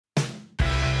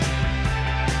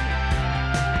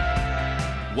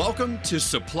Welcome to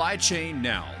Supply Chain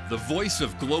Now, the voice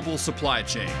of global supply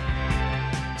chain.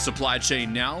 Supply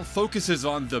Chain Now focuses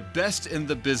on the best in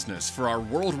the business for our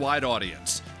worldwide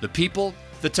audience, the people,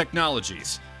 the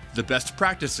technologies, the best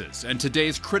practices, and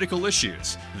today's critical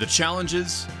issues, the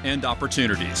challenges and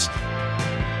opportunities.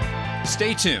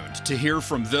 Stay tuned to hear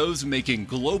from those making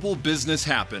global business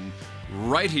happen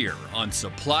right here on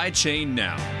Supply Chain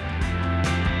Now.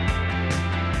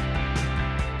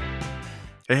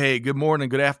 Hey, good morning,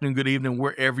 good afternoon, good evening,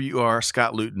 wherever you are.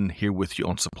 Scott Luton here with you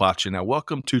on Supply Chain. Now,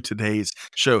 welcome to today's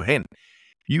show. Hey,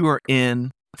 you are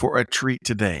in for a treat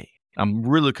today. I'm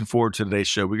really looking forward to today's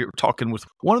show. We're talking with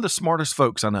one of the smartest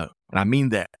folks I know, and I mean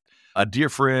that. A dear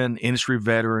friend, industry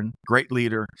veteran, great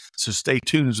leader. So stay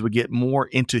tuned as we get more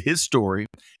into his story,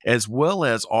 as well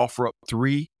as offer up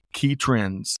 3 key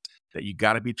trends that you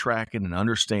got to be tracking and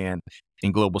understand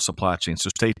in global supply chain. So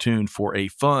stay tuned for a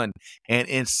fun and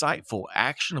insightful,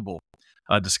 actionable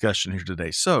discussion here today.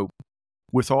 So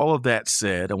with all of that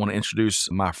said, I want to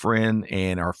introduce my friend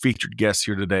and our featured guest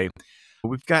here today.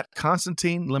 We've got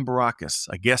Constantine Limberakis,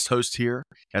 a guest host here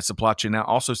at Supply Chain Now,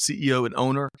 also CEO and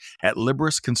owner at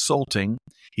Limberakis Consulting.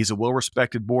 He's a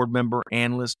well-respected board member,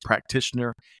 analyst,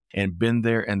 practitioner, and been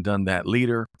there and done that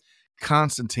leader.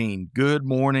 Constantine, good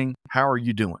morning. How are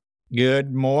you doing?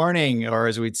 Good morning, or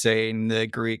as we'd say in the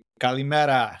Greek,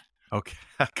 kalimera. Okay,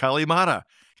 kalimera.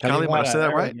 Kalimera, say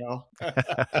that right?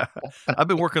 I've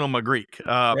been working on my Greek.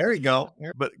 There you go.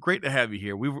 But great to have you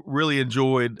here. We've really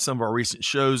enjoyed some of our recent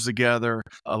shows together,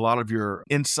 a lot of your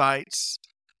insights.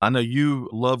 I know you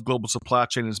love global supply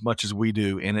chain as much as we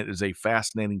do, and it is a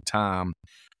fascinating time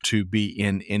to be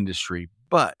in industry.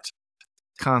 But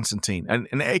Constantine, and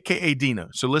AKA Dino.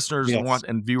 So listeners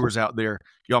and viewers out there,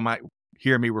 y'all might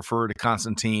hear me refer to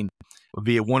Constantine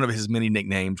via one of his many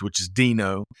nicknames, which is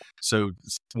Dino. So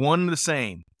one and the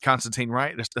same, Constantine,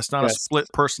 right? That's not a split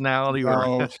personality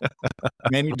or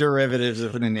many derivatives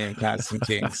of the name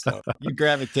Constantine. So you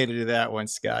gravitated to that one,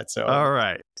 Scott. So all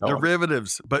right,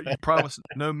 derivatives, but you promise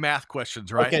no math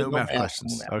questions, right? Okay, no math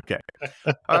questions. Okay,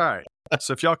 all right.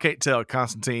 So if y'all can't tell,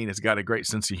 Constantine has got a great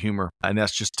sense of humor, and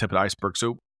that's just the tip of the iceberg.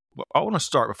 So I want to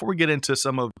start before we get into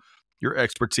some of your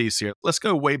expertise here. Let's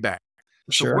go way back.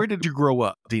 So Sure. where did you grow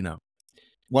up, Dino?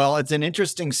 Well, it's an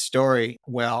interesting story.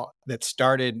 That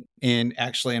started in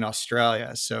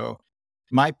Australia. So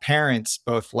my parents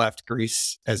both left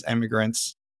Greece as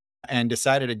immigrants and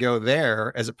decided to go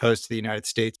there as opposed to the United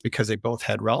States because they both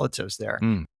had relatives there.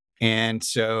 And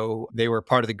so they were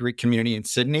part of the Greek community in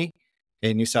Sydney,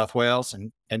 in New South Wales,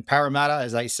 and Parramatta,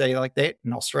 as I say like that,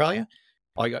 in Australia.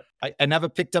 I never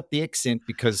picked up the accent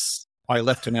because I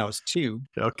left when I was 2.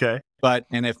 Okay.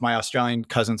 And if my Australian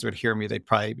cousins would hear me, they'd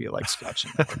probably be like scratching.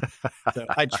 So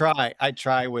I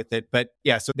try with it. But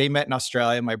yeah, so they met in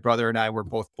Australia. My brother and I were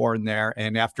both born there.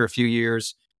 And after a few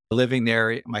years living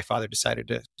there, my father decided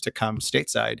to come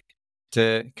stateside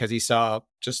because he saw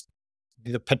just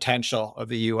the potential of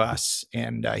the U.S.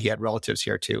 And he had relatives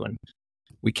here too. And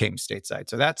we came stateside.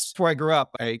 So that's where I grew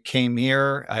up. I came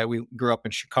here. We grew up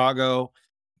in Chicago,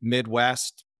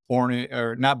 Midwest,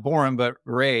 not born, but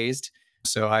raised.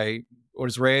 So I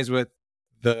was raised with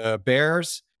the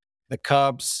Bears, the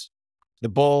Cubs, the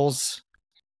Bulls,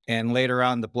 and later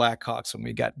on the Blackhawks when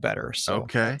we got better. So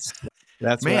okay.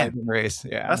 That's where I've been raised.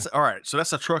 Yeah. That's all right. So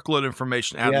that's a truckload of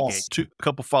information out of the gate. A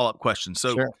couple follow-up questions.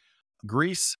 So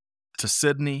Greece to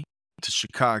Sydney to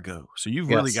Chicago. So you've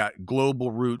really got global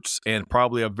roots and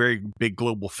probably a very big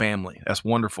global family. That's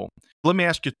wonderful. Let me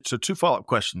ask you 2 follow-up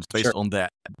questions based on that.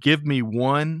 Give me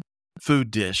one food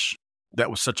dish that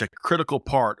was such a critical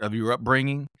part of your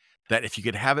upbringing that if you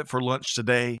could have it for lunch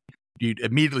today, you'd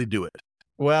immediately do it.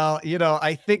 Well,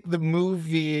 I think the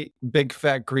movie Big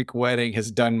Fat Greek Wedding has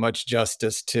done much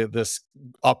justice to this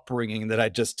upbringing that I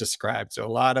just described. So a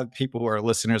lot of people who are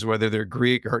listeners, whether they're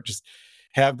Greek or just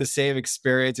have the same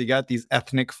experience, you got these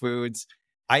ethnic foods.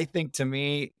 I think to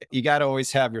me, you got to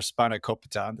always have your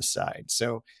spanakopita on the side.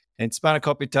 So, and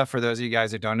spanakopita, for those of you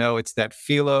guys that don't know, it's that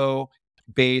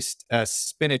phyllo-based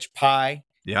spinach pie.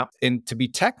 Yeah. And to be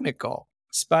technical,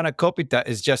 spanakopita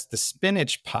is just the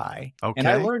spinach pie. Okay. And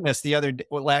I learned this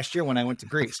last year when I went to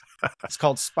Greece. It's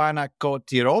called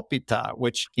spanakotiropita,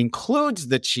 which includes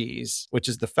the cheese, which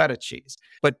is the feta cheese.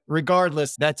 But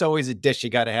regardless, that's always a dish you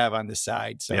got to have on the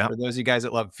side. So for those of you guys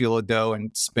that love phyllo dough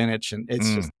and spinach, and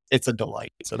it's a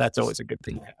delight. So that's always a good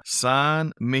thing to have.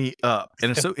 Sign me up.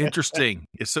 And it's so interesting.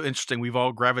 We've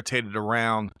all gravitated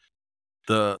around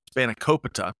the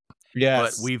spanakopita.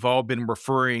 Yes. But we've all been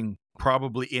referring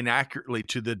probably inaccurately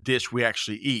to the dish we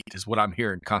actually eat, is what I'm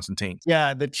hearing, Constantine.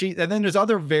 Yeah, the cheese. And then there's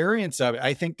other variants of it.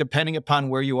 I think depending upon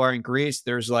where you are in Greece,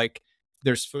 there's like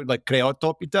there's food like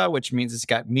kreotopita, which means it's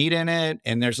got meat in it.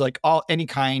 And there's like any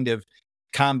kind of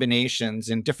combinations,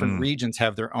 and different regions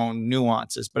have their own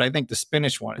nuances. But I think the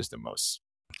spinach one is the most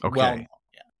well known.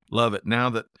 Yeah. Love it. Now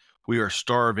that we are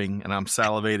starving and I'm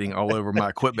salivating all over my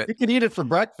equipment. You can eat it for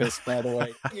breakfast, by the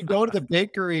way. You go to the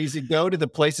bakeries, you go to the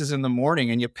places in the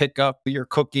morning, and you pick up your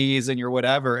cookies and your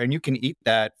whatever, and you can eat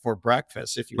that for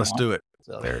breakfast if you want. Let's do it.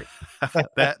 So there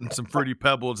that and some Fruity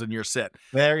Pebbles, and you're set.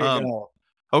 There you go.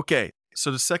 Okay. So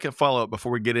the second follow-up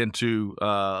before we get into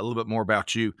a little bit more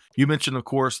about you, you mentioned, of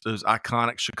course, those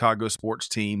iconic Chicago sports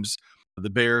teams, the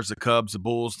Bears, the Cubs, the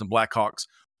Bulls, the Blackhawks.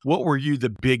 What were you the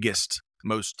biggest,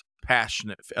 most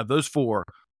passionate of those four?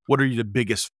 What are you the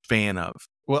biggest fan of?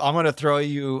 Well, I'm going to throw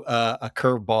you a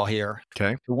curveball here.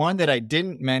 Okay. The one that I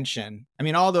didn't mention, I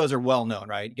mean, all those are well known,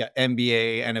 right? You got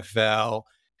NBA, NFL,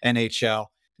 NHL.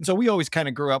 And so we always kind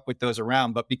of grew up with those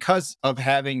around. But because of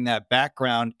having that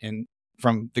background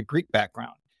from the Greek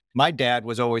background, my dad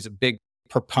was always a big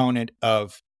proponent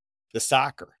of the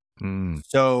soccer.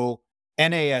 So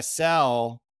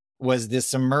NASL was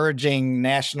this emerging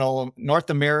national North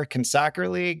American soccer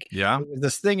league. Yeah. It was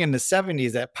this thing in the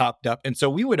 70s that popped up. And so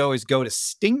we would always go to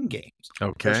Sting games.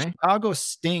 Okay. So Chicago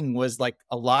Sting was like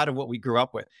a lot of what we grew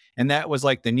up with. And that was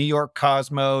like the New York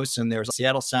Cosmos, and there's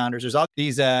Seattle Sounders. There's all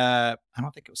these, I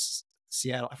don't think it was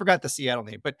Seattle. I forgot the Seattle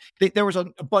name, but there was a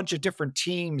bunch of different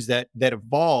teams that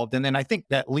evolved. And then I think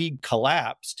that league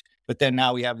collapsed, but then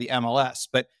now we have the MLS.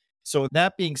 But so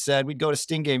that being said, we'd go to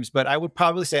Sting games, but I would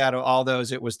probably say out of all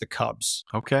those, it was the Cubs.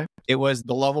 Okay. It was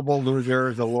the lovable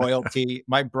loser, the loyalty.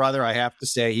 My brother, I have to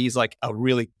say, he's like a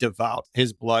really devout.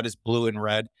 His blood is blue and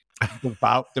red.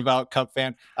 Devout Cub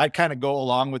fan. I'd kind of go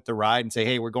along with the ride and say,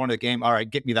 hey, we're going to the game. All right,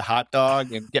 get me the hot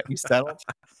dog and get me settled.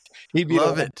 He'd be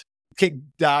Love it.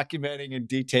 Documenting and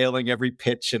detailing every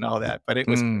pitch and all that. But it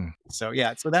was so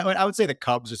yeah. So that one, I would say the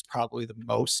Cubs is probably the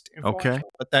most influential. Okay.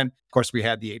 But then, of course, we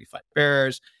had the '85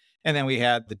 Bears, and then we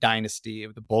had the dynasty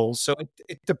of the Bulls. So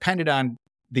it depended on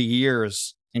the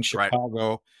years in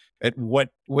Chicago at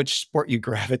which sport you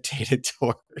gravitated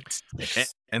towards.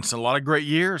 And it's a lot of great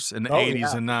years in the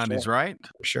 80s and 90s, right?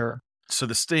 For sure. So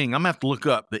the Sting, I'm going to have to look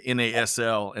up the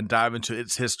NASL and dive into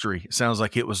its history. It sounds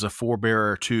like it was a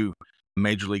forebearer to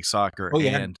Major League Soccer. Oh,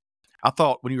 yeah. And I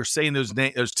thought when you were saying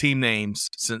those team names,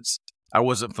 since I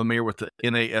wasn't familiar with the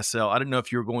NASL, I didn't know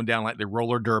if you were going down like the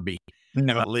roller derby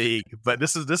league, but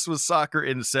this was soccer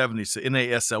in the 70s. So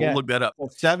NASL, we'll look that up. Well,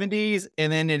 70s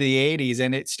and then into the 80s,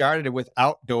 and it started with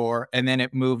outdoor, and then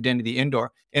it moved into the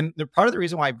indoor. And the part of the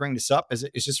reason why I bring this up is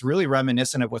it's just really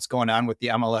reminiscent of what's going on with the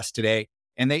MLS today.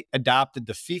 And they adopted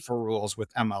the FIFA rules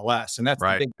with MLS, and that's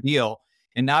the big deal.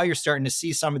 And now you're starting to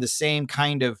see some of the same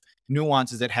kind of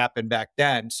nuances that happened back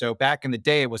then. So back in the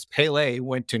day, it was Pele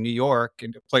went to New York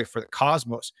and to play for the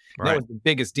Cosmos. That was the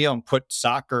biggest deal, and put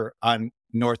soccer on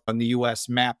the US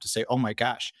map to say, oh my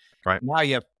gosh. Right. Now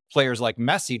you have players like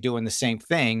Messi doing the same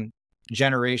thing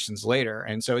generations later.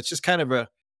 And so it's just kind of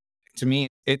to me,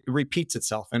 it repeats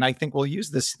itself. And I think we'll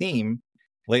use this theme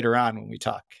later on when we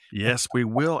talk. Yes, we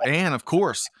will. And of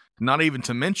course, not even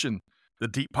to mention the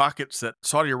deep pockets at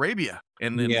Saudi Arabia,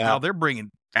 and then how they're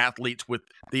bringing athletes with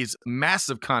these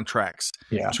massive contracts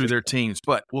to their teams.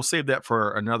 But we'll save that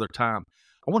for another time.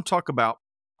 I want to talk about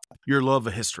your love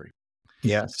of history.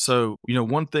 Yes. So,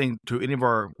 one thing to any of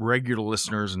our regular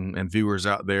listeners and viewers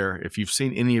out there, if you've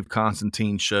seen any of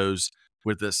Constantine's shows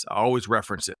with this, I always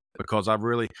reference it because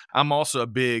I'm also a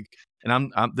big,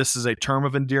 and this is a term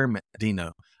of endearment,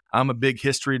 Dino. I'm a big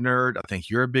history nerd. I think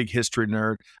you're a big history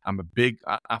nerd.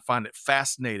 I find it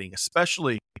fascinating,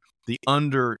 especially the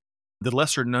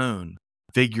lesser known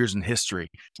figures in history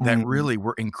that really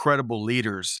were incredible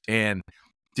leaders and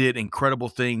did incredible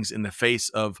things in the face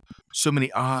of so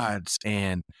many odds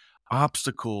and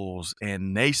obstacles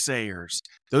and naysayers.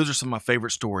 Those are some of my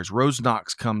favorite stories. Rose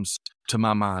Knox comes to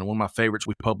my mind, one of my favorites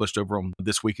we published over on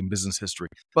This Week in Business History.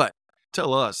 But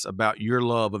tell us about your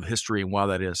love of history and why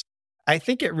that is. I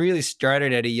think it really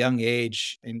started at a young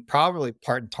age, and probably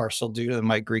part and parcel due to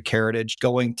my Greek heritage,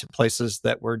 going to places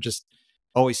that were just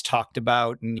always talked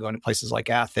about, and going to places like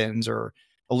Athens or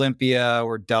Olympia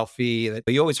or Delphi that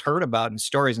you always heard about in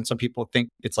stories. And some people think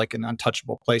it's like an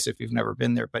untouchable place if you've never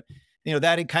been there. But,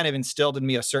 that had kind of instilled in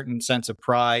me a certain sense of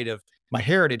pride of my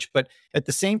heritage. But at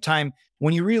the same time,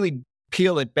 when you really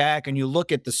peel it back and you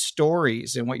look at the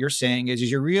stories, and what you're saying is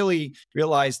you really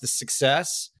realize the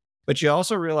success, but you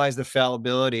also realize the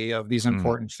fallibility of these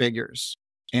important figures.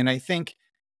 And I think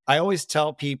I always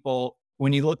tell people,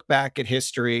 when you look back at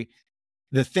history,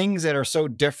 the things that are so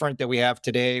different that we have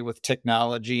today with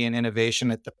technology and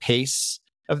innovation at the pace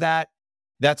of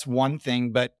that's one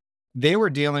thing. But they were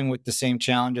dealing with the same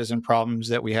challenges and problems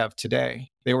that we have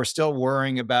today. They were still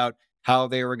worrying about how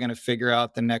they were going to figure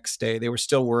out the next day. They were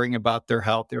still worrying about their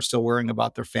health. They were still worrying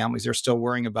about their families. They're still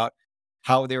worrying about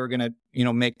how they were going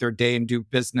to, make their day and do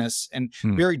business, and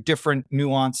Hmm. very different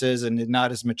nuances and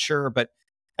not as mature. But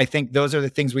I think those are the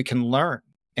things we can learn,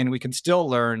 and we can still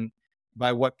learn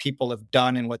by what people have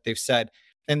done and what they've said.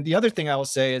 And the other thing I will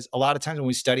say is, a lot of times when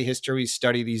we study history, we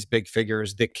study these big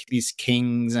figures, these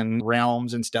kings and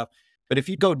realms and stuff. But if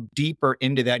you go deeper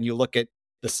into that and you look at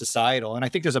the societal, and I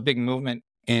think there's a big movement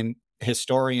in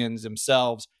historians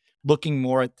themselves looking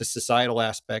more at the societal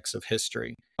aspects of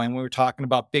history. And when we're talking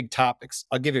about big topics,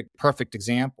 I'll give you a perfect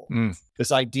example. Mm.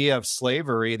 This idea of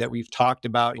slavery that we've talked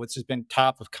about, which has been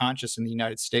top of conscious in the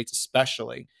United States,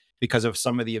 especially because of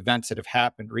some of the events that have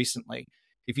happened recently.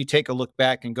 If you take a look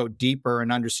back and go deeper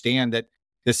and understand that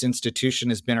this institution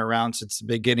has been around since the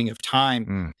beginning of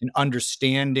time, and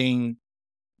understanding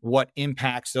what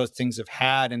impacts those things have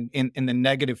had, and the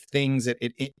negative things that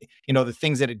the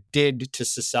things that it did to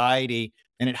society,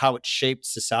 and how it shaped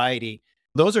society.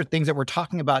 Those are things that we're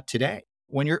talking about today.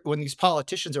 When these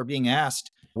politicians are being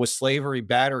asked, was slavery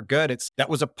bad or good? That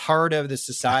was a part of the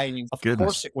society. Of Goodness.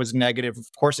 course it was negative. Of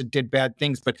course it did bad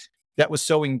things, but that was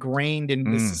so ingrained in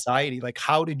the society. Like,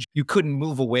 how did you couldn't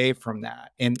move away from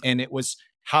that? And it was,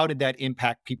 how did that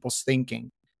impact people's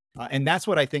thinking? And that's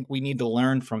what I think we need to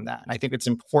learn from that. And I think it's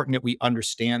important that we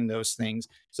understand those things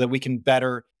so that we can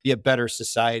be a better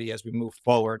society as we move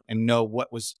forward, and know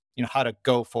what was, how to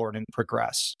go forward and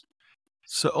progress.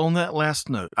 So on that last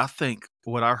note, I think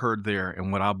what I heard there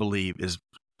and what I believe is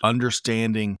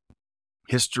understanding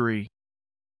history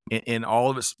in all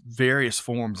of its various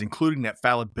forms, including that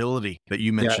fallibility that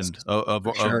you mentioned of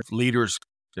leaders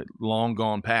that long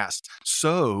gone past.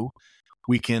 So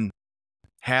we can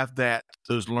have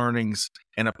those learnings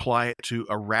and apply it to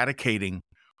eradicating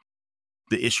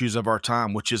the issues of our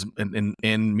time, which is,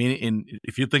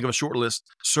 if you think of a short list,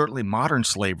 certainly modern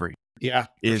slavery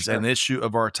is an issue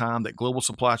of our time that global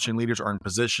supply chain leaders are in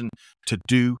position to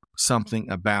do something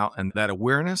about. And that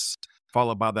awareness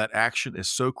followed by that action is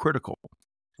so critical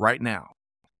right now.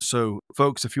 So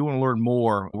folks, if you want to learn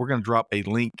more, we're going to drop a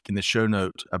link in the show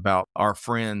note about our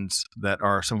friends that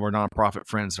are some of our nonprofit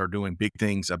friends that are doing big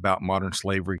things about modern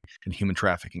slavery and human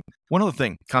trafficking. One other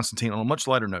thing, Constantine, on a much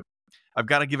lighter note, I've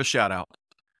got to give a shout out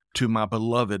to my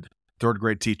beloved third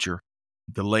grade teacher,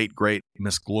 the late, great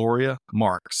Miss Gloria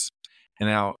Marks. And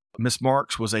now Miss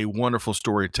Marks was a wonderful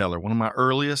storyteller, one of my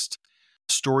earliest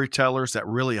storytellers that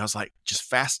really, I was like just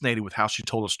fascinated with how she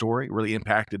told a story. It really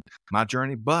impacted my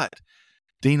journey. But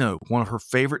Dino, one of her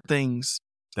favorite things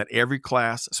that every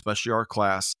class, especially our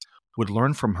class, would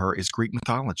learn from her is Greek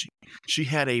mythology. She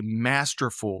had a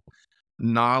masterful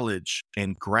knowledge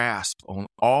and grasp on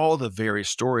all the various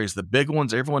stories, the big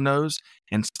ones everyone knows,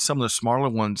 and some of the smaller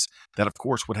ones that, of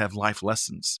course, would have life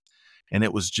lessons. And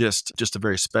it was just a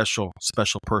very special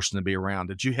person to be around.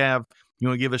 You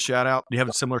want to give a shout out? Do you have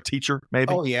a similar teacher,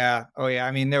 maybe? Oh, yeah.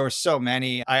 I mean, there were so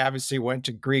many. I obviously went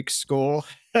to Greek school,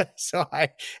 so I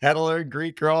had to learn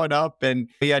Greek growing up, and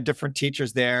we had different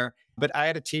teachers there. But I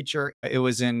had a teacher, it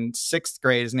was in 6th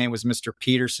grade. His name was Mr.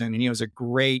 Peterson, and he was a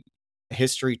great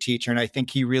history teacher. And I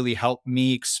think he really helped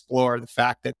me explore the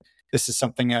fact that this is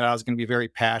something that I was going to be very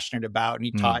passionate about. And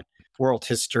he taught world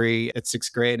history at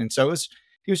 6th grade. And so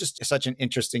he was just such an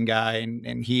interesting guy.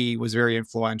 And he was very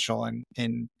influential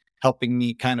in helping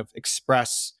me kind of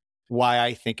express why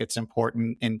I think it's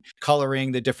important, and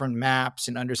coloring the different maps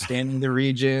and understanding the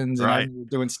regions. And I was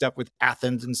doing stuff with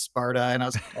Athens and Sparta. And I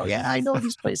was like, oh yeah, I know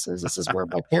these places. This is where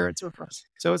my parents were from.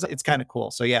 So it's kind of cool.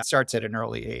 So yeah, it starts at an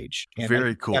early age. And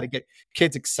very cool. Got to get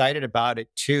kids excited about it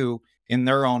too, in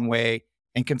their own way.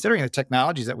 And considering the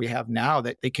technologies that we have now,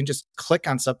 that they can just click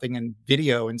on something in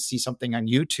video and see something on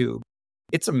YouTube.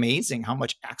 It's amazing how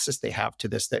much access they have to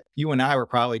this, that you and I were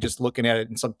probably just looking at it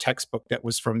in some textbook that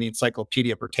was from the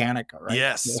Encyclopedia Britannica, right?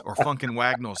 Yes, or Funkin'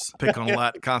 Wagnalls. Pick on a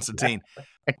lot, Constantine.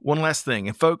 One last thing,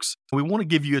 and folks, we want to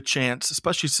give you a chance,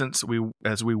 especially since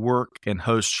as we work and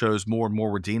host shows more and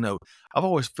more with Dino, I've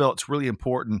always felt it's really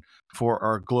important for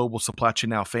our global Supply Chain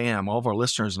Now fam, all of our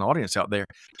listeners and audience out there,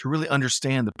 to really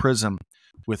understand the prism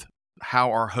with how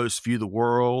our hosts view the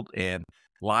world and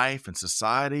life and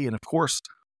society, and of course,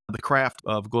 the craft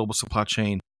of global supply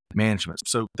chain management.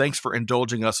 So thanks for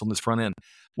indulging us on this front end.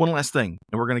 One last thing,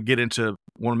 and we're going to get into,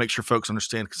 want to make sure folks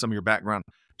understand some of your background.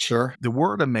 Sure. The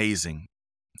word amazing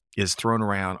is thrown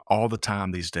around all the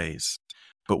time these days.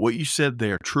 But what you said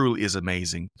there truly is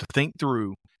amazing, to think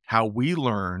through how we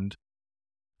learned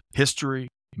history,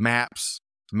 maps,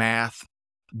 math,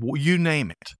 you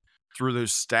name it, through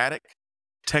those static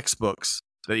textbooks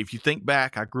that if you think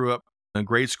back, I grew up in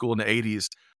grade school in the 80s.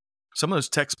 Some of those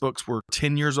textbooks were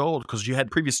 10 years old because you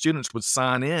had previous students would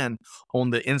sign in on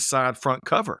the inside front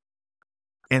cover.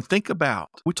 And think about,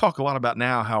 we talk a lot about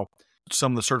now how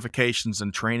some of the certifications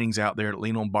and trainings out there that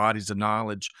lean on bodies of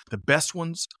knowledge, the best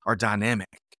ones are dynamic,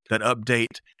 that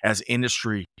update as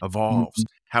industry evolves.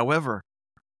 However,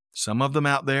 some of them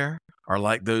out there are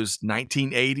like those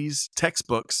 1980s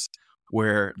textbooks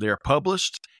where they're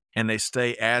published and they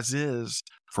stay as is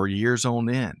for years on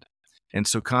end. And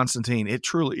so, Constantine, it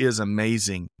truly is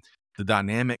amazing, the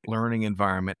dynamic learning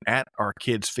environment at our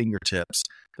kids' fingertips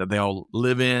that they all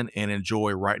live in and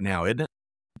enjoy right now, isn't it?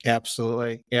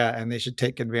 Absolutely. Yeah. And they should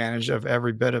take advantage of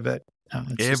every bit of it.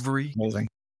 It's just amazing.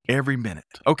 Every minute.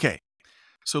 Okay.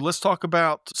 So let's talk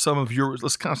about some of yours.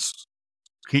 Let's kind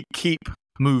of keep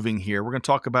moving here. We're going to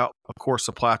talk about, of course,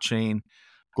 supply chain,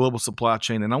 global supply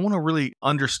chain. And I want to really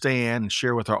understand and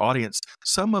share with our audience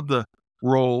some of the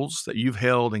roles that you've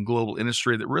held in global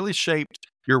industry that really shaped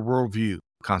your worldview,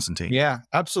 Constantine. Yeah,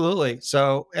 absolutely.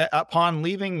 So upon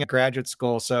leaving graduate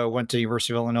school, so I went to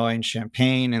University of Illinois in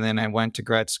Champaign, and then I went to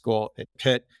grad school at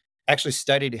Pitt. Actually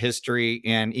studied history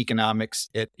and economics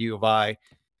at U of I.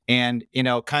 And,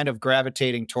 kind of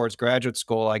gravitating towards graduate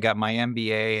school, I got my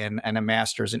MBA and a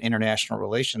master's in international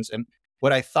relations. And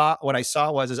what I saw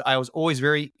was I was always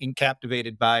very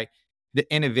captivated by the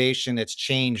innovation that's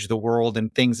changed the world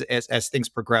and things as things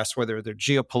progress, whether they're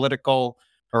geopolitical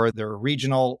or they're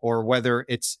regional or whether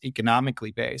it's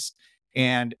economically based.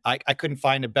 And I couldn't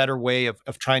find a better way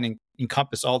of trying to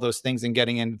encompass all those things and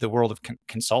getting into the world of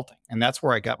consulting. And that's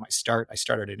where I got my start. I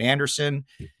started at Anderson,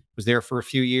 was there for a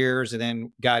few years, and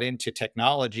then got into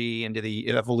technology, into the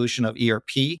evolution of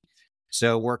ERP.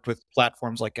 So worked with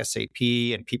platforms like SAP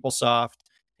and PeopleSoft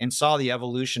and saw the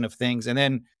evolution of things. And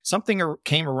then something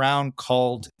came around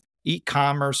called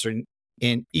e-commerce or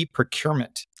in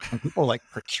e-procurement. And people are like,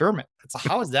 procurement?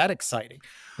 How is that exciting?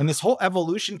 And this whole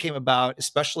evolution came about,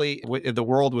 especially with the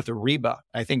world with Ariba.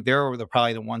 I think they were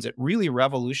probably the ones that really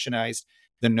revolutionized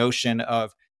the notion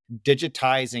of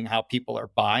digitizing how people are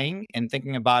buying and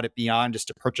thinking about it beyond just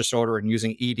a purchase order and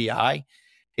using EDI.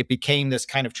 It became this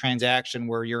kind of transaction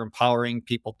where you're empowering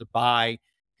people to buy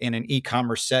in an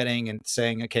e-commerce setting and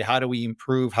saying, okay, how do we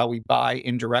improve how we buy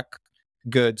indirect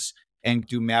goods and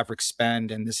do maverick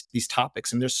spend and these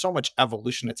topics? And there's so much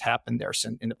evolution that's happened there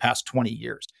in the past 20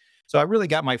 years. So I really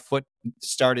got my foot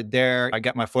started there. I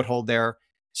got my foothold there,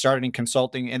 started in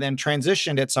consulting, and then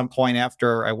transitioned at some point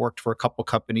after I worked for a couple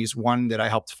companies. One that I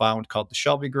helped found called the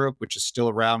Shelby Group, which is still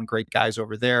around, great guys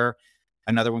over there.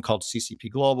 Another one called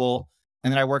CCP Global.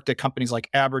 And then I worked at companies like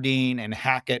Aberdeen and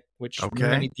Hackett, which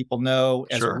many people know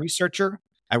as a researcher.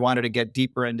 I wanted to get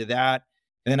deeper into that.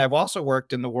 And then I've also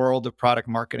worked in the world of product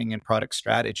marketing and product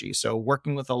strategy. So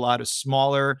working with a lot of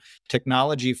smaller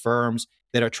technology firms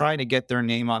that are trying to get their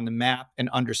name on the map and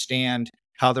understand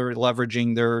how they're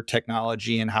leveraging their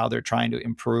technology and how they're trying to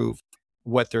improve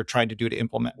what they're trying to do to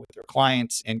implement with their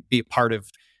clients and be a part of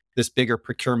this bigger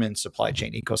procurement supply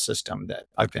chain ecosystem that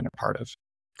I've been a part of.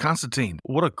 Constantine,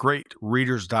 what a great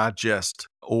Reader's Digest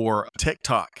or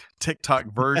TikTok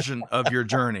version of your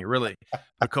journey, really,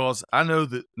 because I know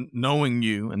that knowing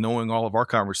you and knowing all of our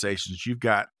conversations, you've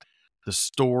got the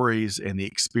stories and the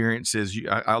experiences.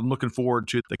 I'm looking forward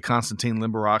to the Constantine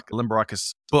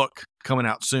Limberakis book coming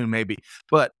out soon, maybe.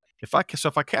 But if I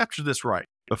capture this right,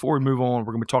 before we move on,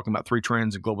 we're going to be talking about 3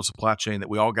 trends in global supply chain that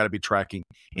we all got to be tracking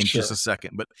in just a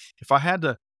second. But if I had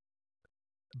to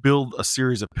build a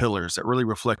series of pillars that really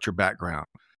reflect your background,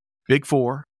 Big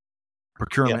 4,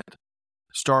 procurement,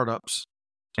 startups,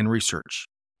 and research.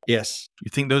 Yes. You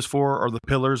think those 4 are the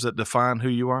pillars that define who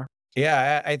you are?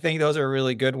 Yeah, I think those are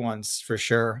really good ones for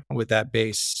sure with that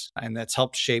base. And that's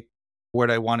helped shape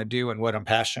what I want to do and what I'm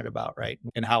passionate about, right?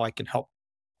 And how I can help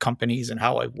companies and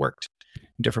how I've worked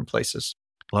in different places.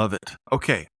 Love it.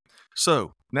 Okay.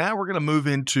 So now we're going to move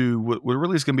into what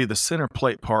really is going to be the center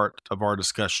plate part of our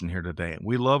discussion here today.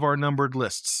 We love our numbered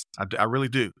lists. I really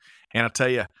do. And I'll tell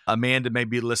you, Amanda may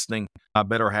be listening, my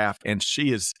better half, and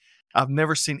I've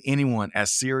never seen anyone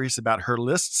as serious about her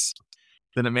lists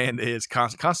than Amanda is.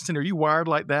 Constantine, are you wired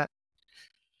like that?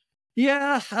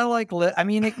 Yeah, I like I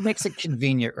mean, it makes it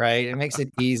convenient, right? It makes it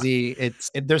easy.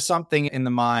 There's something in the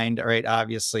mind, right?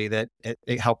 Obviously, that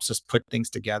it helps us put things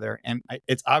together. And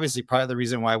it's obviously part of the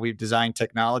reason why we've designed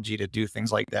technology to do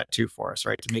things like that too for us,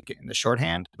 right? To make it in the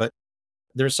shorthand. But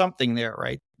there's something there,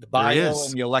 right? The bio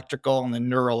and the electrical and the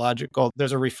neurological,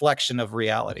 there's a reflection of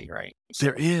reality, right? So,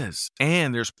 there is.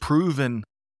 And there's proven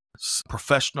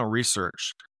professional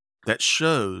research that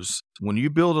shows when you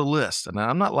build a list, and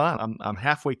I'm not lying, I'm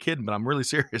halfway kidding, but I'm really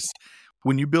serious.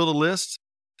 When you build a list,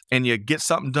 and you get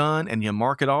something done and you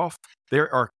mark it off,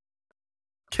 there are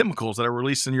chemicals that are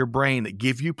released in your brain that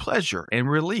give you pleasure and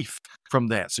relief from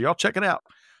that. So y'all check it out.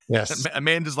 Yes.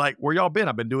 Amanda's like, where y'all been?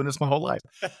 I've been doing this my whole life.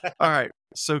 All right.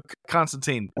 So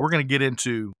Constantine, we're going to get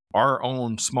into our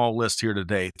own small list here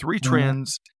today. 3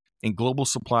 trends in global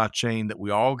supply chain that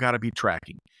we all got to be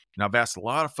tracking. And I've asked a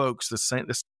lot of folks this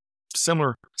same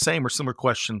or similar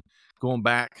question going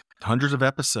back hundreds of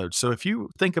episodes. So if you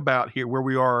think about here where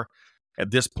we are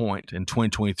at this point in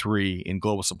 2023 in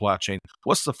global supply chain,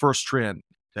 what's the first trend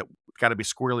that got to be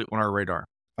squarely on our radar?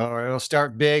 All right, we'll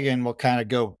start big and we'll kind of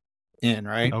go in,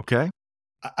 right? Okay.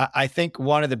 I think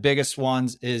one of the biggest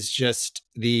ones is just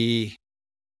the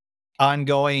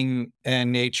ongoing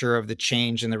nature of the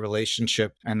change in the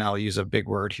relationship. And I'll use a big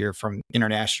word here from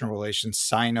international relations,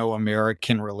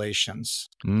 Sino-American relations,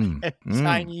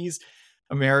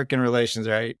 Chinese-American relations,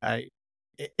 right?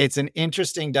 It's an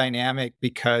interesting dynamic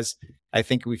because I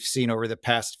think we've seen over the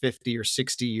past 50 or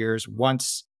 60 years,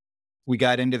 once we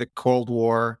got into the Cold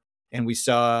War and we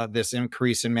saw this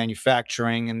increase in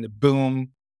manufacturing and the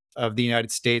boom of the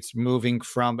United States moving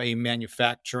from a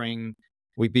manufacturing,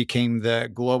 we became the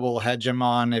global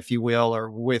hegemon, if you will, or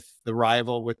with the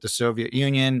rival with the Soviet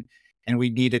Union. And we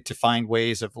needed to find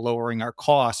ways of lowering our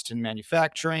cost in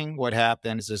manufacturing. What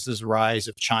happens is this rise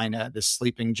of China, this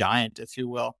sleeping giant, if you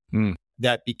will,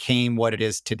 that became what it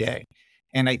is today.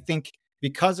 And I think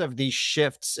because of these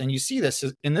shifts, and you see this,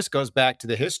 and this goes back to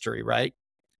the history, right?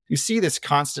 You see this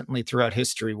constantly throughout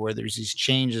history where there's these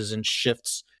changes and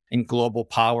shifts in global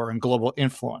power and global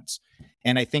influence.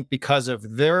 And I think because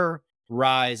of their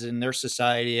rise in their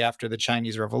society after the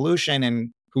Chinese Revolution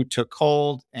and who took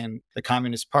hold and the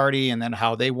Communist Party, and then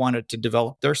how they wanted to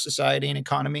develop their society and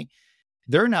economy,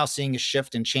 they're now seeing a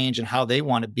shift and change in how they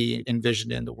want to be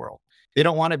envisioned in the world. They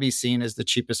don't want to be seen as the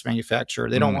cheapest manufacturer.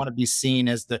 They don't want to be seen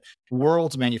as the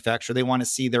world's manufacturer. They want to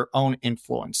see their own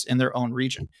influence in their own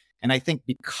region. And I think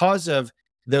because of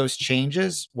those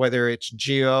changes, whether it's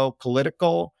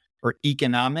geopolitical or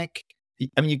economic,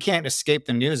 I mean, you can't escape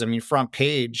the news. I mean, front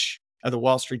page of the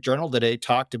Wall Street Journal today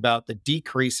talked about the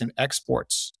decrease in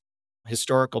exports,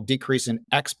 historical decrease in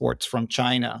exports from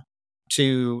China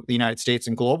to the United States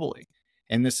and globally.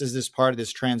 And this is part of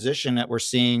this transition that we're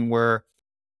seeing where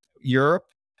Europe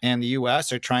and the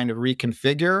US are trying to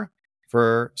reconfigure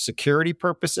for security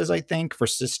purposes, I think, for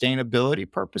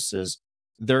sustainability purposes,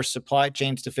 their supply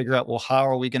chains to figure out, well, how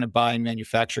are we going to buy and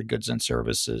manufacture goods and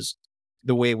services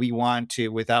the way we want to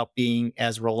without being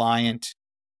as reliant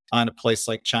on a place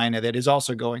like China that is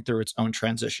also going through its own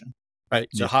transition, right?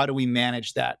 So how do we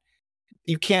manage that?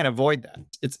 You can't avoid that.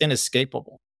 It's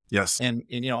inescapable. Yes. And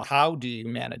how do you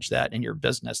manage that in your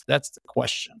business? That's the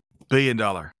question.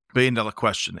 $1 billion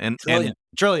question. And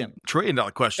trillion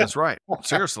dollar question. That's right.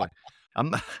 Seriously.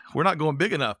 We're not going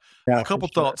big enough. Yeah, a couple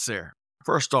thoughts there.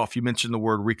 First off, you mentioned the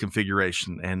word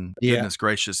reconfiguration, and goodness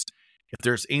gracious, if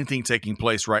there's anything taking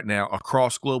place right now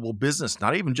across global business,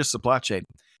 not even just supply chain,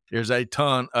 there's a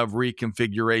ton of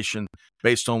reconfiguration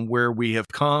based on where we have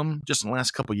come just in the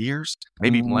last couple of years,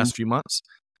 maybe even the last few months,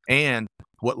 and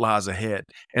what lies ahead.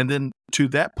 And then to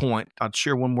that point, I'd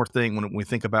share one more thing when we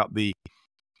think about the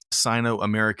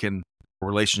Sino-American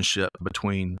relationship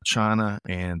between China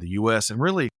and the U.S. And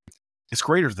really, it's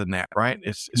greater than that, right?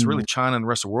 It's really China and the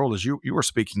rest of the world, as you were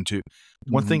speaking to.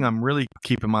 One thing I'm really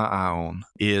keeping my eye on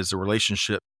is the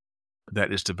relationship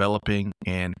that is developing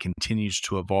and continues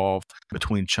to evolve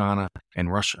between China and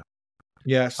Russia.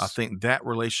 Yes. I think that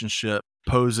relationship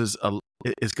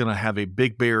is going to have a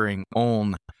big bearing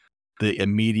on the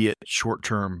immediate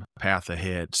short-term path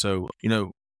ahead. So,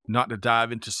 not to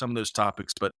dive into some of those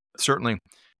topics, but certainly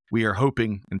we are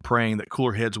hoping and praying that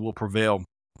cooler heads will prevail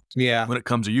when it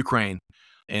comes to Ukraine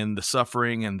and the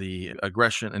suffering and the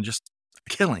aggression and just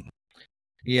killing.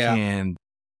 Yeah. And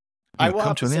I will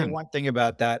have to say one thing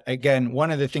about that. Again,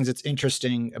 one of the things that's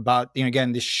interesting about,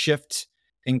 again, this shift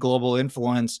in global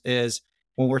influence is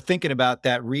when we're thinking about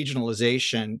that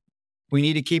regionalization, we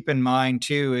need to keep in mind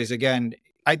too, is again,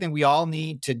 I think we all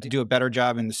need to do a better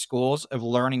job in the schools of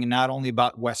learning not only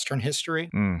about Western history,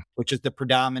 which is the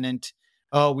predominant,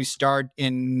 we start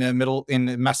in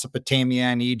Mesopotamia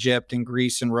and Egypt and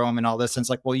Greece and Rome and all this. And it's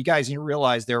like, well, you guys, you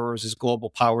realize there was these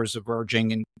global powers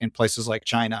emerging in places like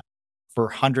China for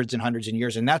hundreds and hundreds of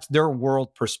years. And that's their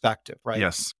world perspective, right?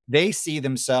 Yes. They see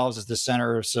themselves as the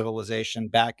center of civilization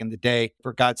back in the day.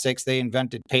 For God's sakes, they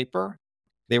invented paper.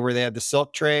 They had the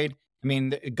silk trade. I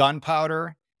mean,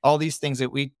 gunpowder, all these things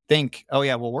that we think, oh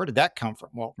yeah, well, where did that come from?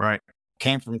 Well,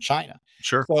 came from China.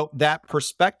 Sure. So that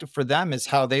perspective for them is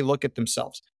how they look at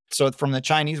themselves. So from the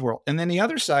Chinese world. And then the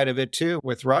other side of it too,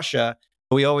 with Russia,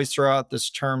 We always throw out this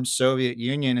term Soviet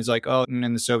Union is like, oh, and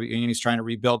then the Soviet Union is trying to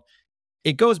rebuild.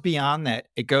 It goes beyond that.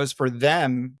 It goes for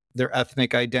them, their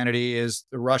ethnic identity is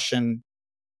the Russian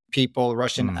people, the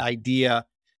Russian idea,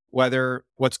 whether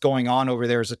what's going on over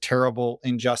there is a terrible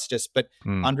injustice, but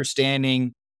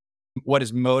understanding what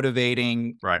is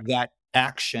motivating that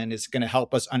action is going to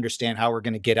help us understand how we're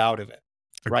going to get out of it.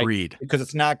 Agreed. Right? Because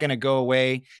it's not going to go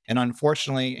away. And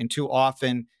unfortunately, and too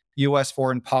often, U.S.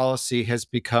 foreign policy has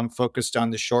become focused on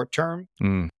the short term.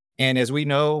 And as we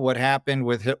know, what happened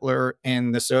with Hitler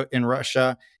in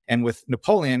Russia and with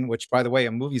Napoleon, which, by the way,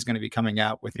 a movie is going to be coming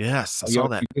out with. Yes, I saw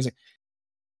that.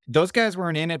 Those guys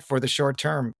weren't in it for the short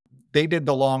term. They did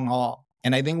the long haul.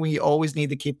 And I think we always need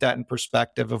to keep that in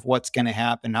perspective of what's going to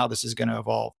happen, how this is going to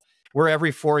evolve. Where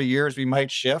every 4 years we might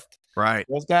shift. Right.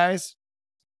 Those guys,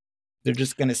 they're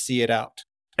just going to see it out.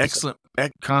 Excellent.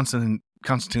 Constantine,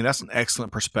 that's an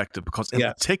excellent perspective because in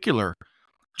particular,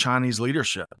 Chinese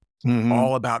leadership,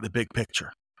 all about the big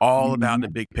picture, about the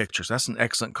big pictures. That's an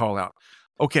excellent call out.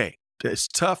 Okay. It's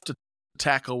tough to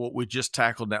tackle what we just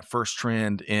tackled, that first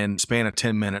trend, in span of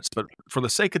 10 minutes. But for the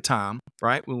sake of time,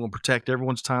 right, we will protect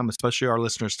everyone's time, especially our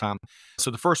listeners' time. So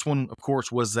the first one, of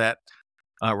course, was that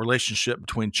relationship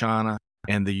between China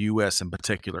and the U.S. in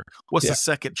particular. What's the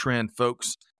second trend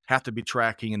folks have to be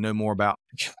tracking and know more about?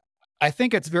 I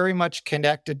think it's very much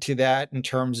connected to that in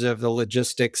terms of the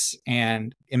logistics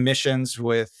and emissions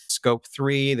with Scope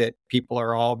 3 that people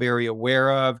are all very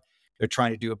aware of. They're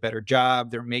trying to do a better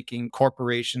job.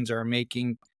 Corporations are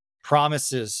making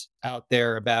promises out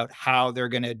there about how they're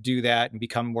going to do that and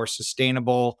become more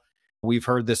sustainable. We've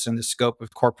heard this in the scope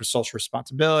of corporate social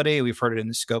responsibility. We've heard it in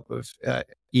the scope of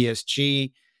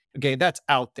ESG. Okay, that's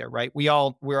out there, right? We're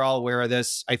all aware of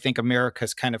this. I think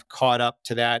America's kind of caught up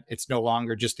to that. It's no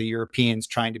longer just the Europeans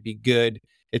trying to be good.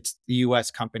 It's the US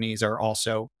companies are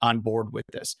also on board with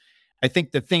this. I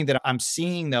think the thing that I'm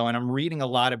seeing, though, and I'm reading a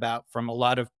lot about from a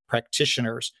lot of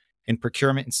practitioners in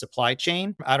procurement and supply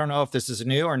chain, I don't know if this is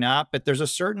new or not, but there's a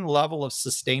certain level of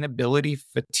sustainability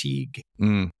fatigue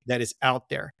that is out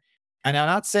there. And I'm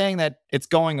not saying that it's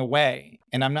going away.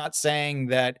 And I'm not saying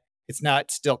that it's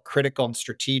not still critical and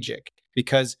strategic,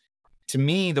 because to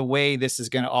me, the way this is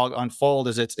going to all unfold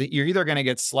is you're either going to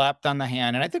get slapped on the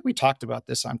hand. And I think we talked about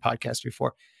this on podcasts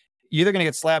before. You're either going to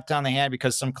get slapped on the hand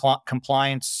because some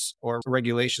compliance or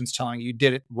regulations telling you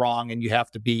did it wrong and you have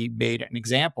to be made an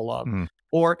example of,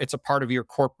 or it's a part of your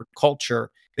corporate culture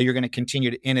that you're going to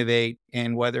continue to innovate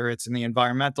in, whether it's in the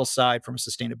environmental side from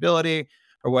sustainability,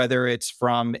 or whether it's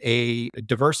from a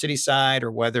diversity side,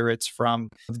 or whether it's from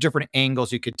the different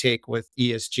angles you could take with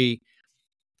ESG.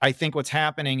 I think what's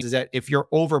happening is that if you're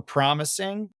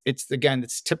over-promising, it's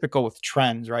typical with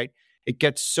trends, right? It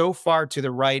gets so far to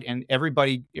the right and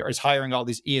everybody is hiring all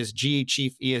these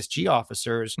chief ESG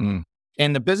officers.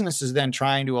 And the business is then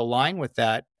trying to align with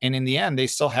that. And in the end, they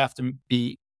still have to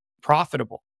be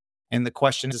profitable. And the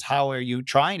question is, how are you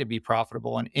trying to be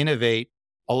profitable and innovate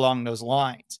along those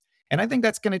lines? And I think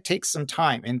that's going to take some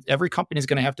time. And every company is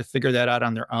going to have to figure that out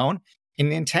on their own.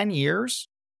 And in 10 years,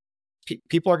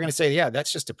 people are going to say, yeah,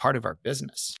 that's just a part of our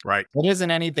business. Right. It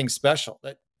isn't anything special.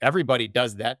 That everybody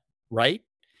does that, right?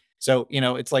 So,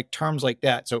 it's like terms like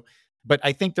that. So, but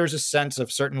I think there's a sense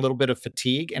of certain little bit of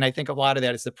fatigue. And I think a lot of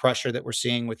that is the pressure that we're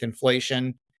seeing with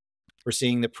inflation. We're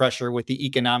seeing the pressure with the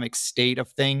economic state of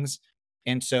things.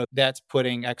 And so that's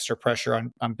putting extra pressure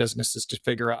on businesses to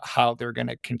figure out how they're going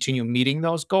to continue meeting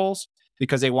those goals,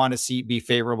 because they want to be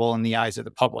favorable in the eyes of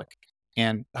the public.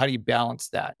 And how do you balance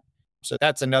that? So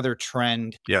that's another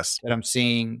trend that I'm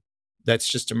seeing that's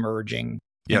just emerging.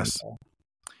 Yes.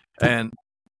 And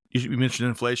you mentioned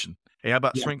inflation. Hey, how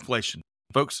about shrinkflation?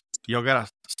 Folks, y'all got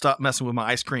to stop messing with my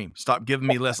ice cream. Stop giving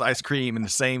me less ice cream in the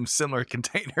same similar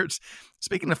containers.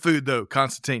 Speaking of food, though,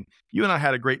 Constantine, you and I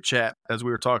had a great chat as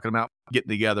we were talking about getting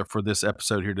together for this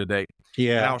episode here today.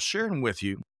 Yeah. And I was sharing with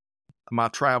you my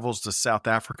travels to South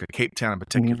Africa, Cape Town in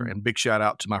particular. And big shout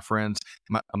out to my friends,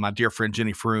 my dear friend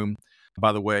Jenny Froome,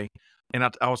 by the way. And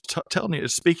I was telling you,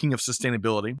 speaking of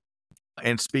sustainability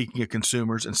and speaking of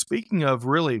consumers and speaking of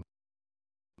really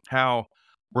how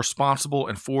responsible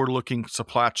and forward-looking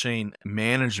supply chain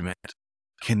management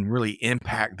can really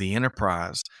impact the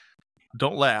enterprise.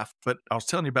 Don't laugh, but I was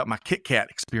telling you about my Kit Kat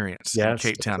experience in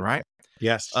Cape Town, right?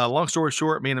 Yes. Long story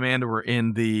short, me and Amanda were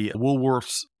in the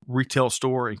Woolworths retail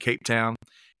store in Cape Town,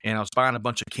 and I was buying a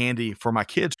bunch of candy for my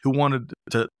kids who wanted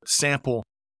to sample,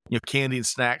 candy and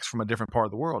snacks from a different part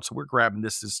of the world. So we're grabbing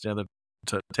this to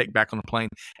take back on the plane,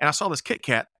 and I saw this Kit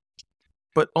Kat.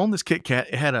 But on this Kit Kat,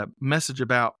 it had a message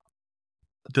about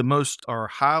let's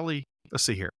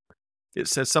see here. It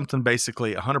says something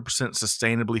basically 100%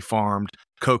 sustainably farmed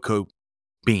cocoa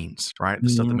beans, right? The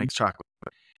stuff that makes chocolate.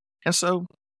 And so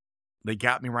they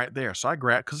got me right there. So I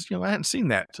grabbed, because, I hadn't seen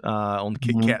that on the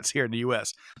Kit Kats here in the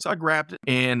U.S. So I grabbed it,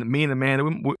 and me and Amanda,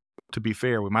 to be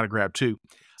fair, we might have grabbed two.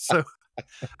 So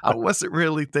I wasn't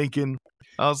really thinking.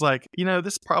 I was like,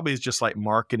 this probably is just like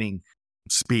marketing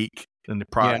speak, and the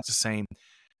product's the same.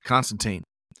 Constantine,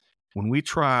 when we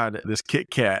tried this Kit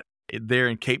Kat there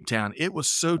in Cape Town, it was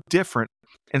so different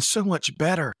and so much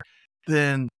better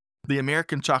than the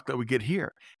American chocolate we get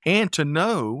here. And to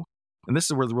know, and this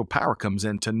is where the real power comes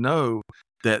in, to know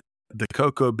that the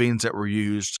cocoa beans that were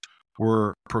used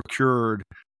were procured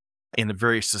in a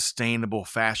very sustainable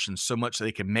fashion, so much that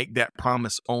they can make that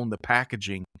promise on the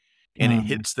packaging, and it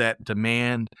hits that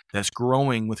demand that's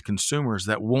growing with consumers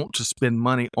that want to spend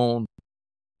money on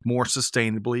more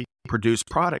sustainably produced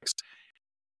products.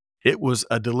 It was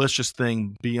a delicious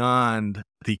thing beyond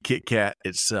the Kit Kat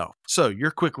itself. So your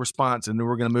quick response, and then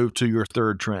we're going to move to your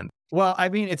third trend. Well, I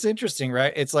mean, it's interesting,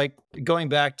 right? It's like going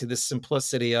back to the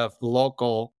simplicity of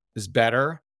local is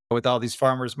better with all these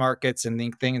farmers markets and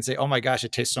the thing, and say, oh my gosh,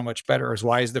 it tastes so much better. Or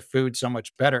why is the food so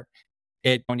much better?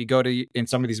 When you go to in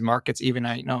some of these markets, even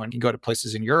and you go to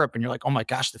places in Europe and you're like, oh my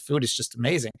gosh, the food is just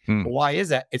amazing. Well, why is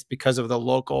that? It's because of the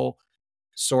local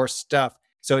source stuff.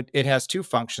 So it has two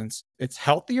functions. It's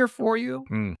healthier for you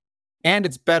and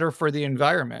it's better for the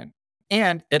environment,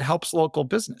 and it helps local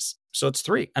business. So it's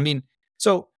three. I mean,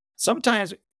 so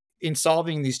sometimes in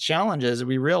solving these challenges,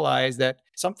 we realize that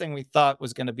something we thought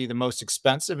was going to be the most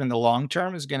expensive in the long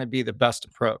term is going to be the best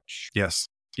approach. Yes.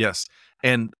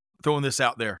 And throwing this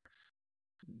out there,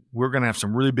 we're going to have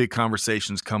some really big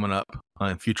conversations coming up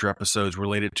in future episodes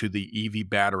related to the EV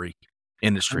battery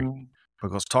industry.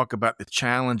 Because talk about the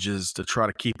challenges to try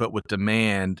to keep up with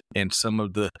demand and some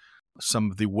of the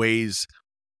ways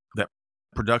that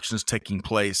production is taking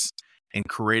place and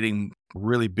creating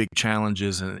really big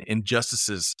challenges and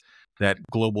injustices that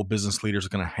global business leaders are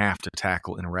going to have to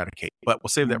tackle and eradicate. But we'll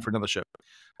save that for another show.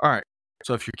 All right.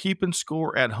 So if you're keeping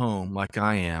score at home like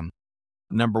I am,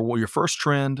 number one, your first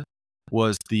trend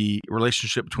was the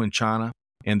relationship between China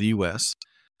and the U.S.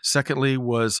 Secondly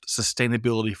was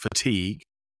sustainability fatigue.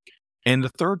 And the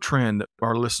third trend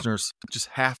our listeners just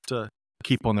have to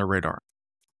keep on their radar.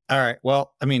 All right.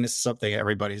 Well, I mean, this is something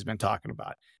everybody's been talking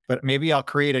about, but maybe I'll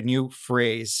create a new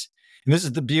phrase. And this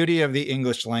is the beauty of the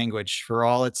English language, for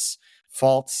all its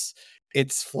faults.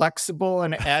 It's flexible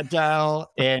and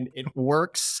agile and it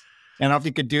works. I don't know if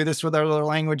you could do this with other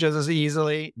languages as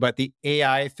easily, but the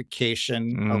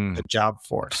AIification of the job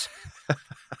force.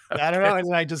 I don't know.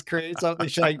 Did I just create something?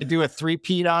 Should I do a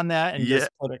three-peat on that and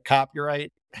just put a copyright?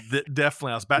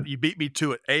 Definitely. You beat me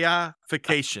to it.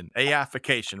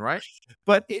 AIification, right?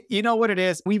 But you know what it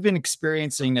is? We've been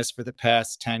experiencing this for the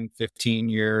past 10, 15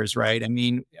 years, right? I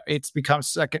mean, it's become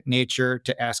second nature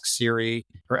to ask Siri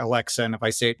or Alexa. And if I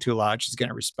say it too loud, she's going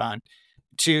to respond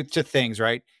to things,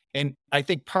 right? And I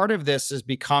think part of this is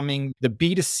becoming the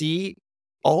B2C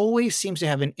always seems to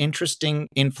have an interesting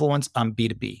influence on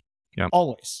B2B. Yeah.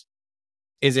 Always.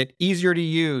 Is it easier to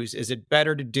use? Is it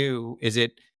better to do? Is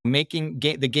it making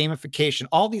the gamification?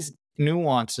 All these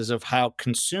nuances of how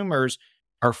consumers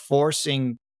are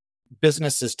forcing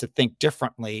businesses to think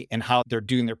differently and how they're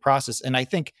doing their process. And I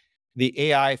think the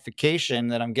AIification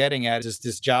that I'm getting at is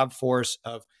this job force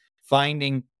of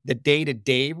finding the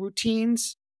day-to-day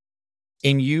routines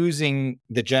in using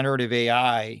the generative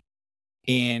AI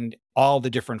in all the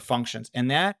different functions.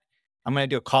 And that I'm going to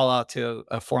do a call out to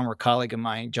a former colleague of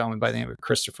mine, a gentleman by the name of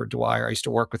Christopher Dwyer. I used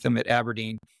to work with him at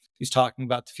Aberdeen. He's talking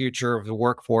about the future of the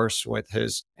workforce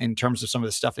in terms of some of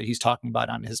the stuff that he's talking about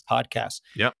on his podcast.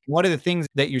 Yep. One of the things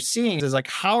that you're seeing is like,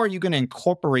 how are you going to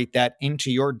incorporate that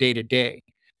into your day to day?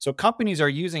 So companies are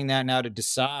using that now to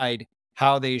decide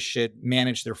how they should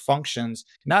manage their functions,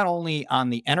 not only on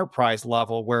the enterprise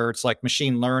level where it's like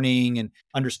machine learning and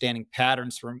understanding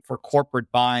patterns for corporate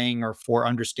buying or for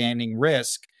understanding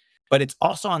risk, but it's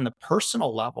also on the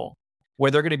personal level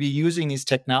where they're going to be using these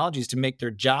technologies to make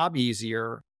their job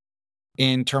easier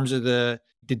in terms of the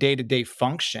day-to-day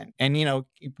function. And,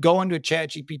 go into a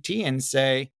ChatGPT and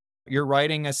say, you're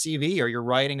writing a CV or you're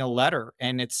writing a letter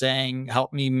and it's saying,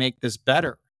 help me make this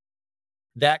better.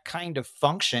 That kind of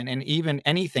function, and even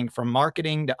anything from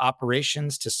marketing to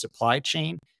operations to supply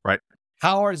chain. Right.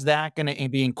 How is that going to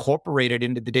be incorporated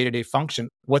into the day-to-day function?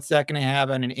 What's that going to have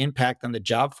an impact on the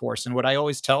job force? And what I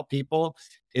always tell people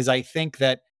is I think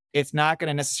that it's not going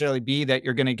to necessarily be that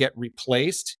you're going to get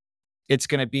replaced. It's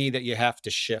going to be that you have to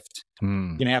shift. You're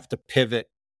going to have to pivot.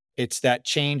 It's that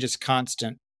change is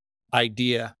constant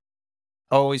idea.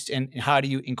 Always. And how do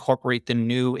you incorporate the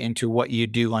new into what you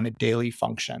do on a daily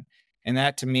function? And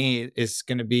that to me is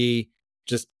going to be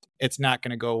just it's not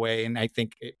going to go away. And I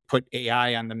think it put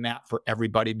AI on the map for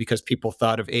everybody because people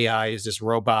thought of AI as this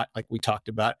robot, like we talked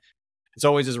about. It's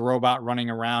always this robot running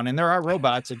around, and there are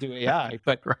robots that do AI,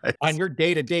 but Right. on your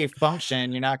day-to-day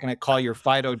function, you're not going to call your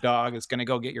Fido dog. It's going to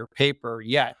go get your paper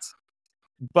yet.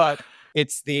 But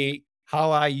it's the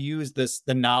how I use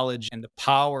the knowledge and the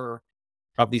power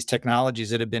of these technologies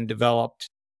that have been developed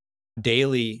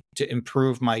daily to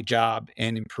improve my job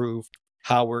and improve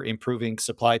how we're improving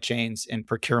supply chains and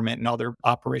procurement and other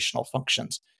operational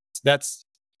functions.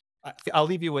 I'll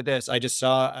leave you with this. I just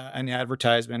saw an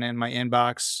advertisement in my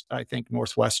inbox. I think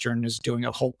Northwestern is doing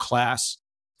a whole class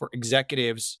for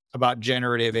executives about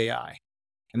generative AI.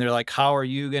 And they're like, how are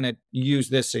you going to use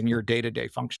this in your day-to-day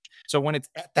function? So when it's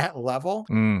at that level,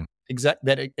 it's at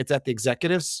the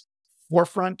executive's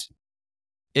forefront,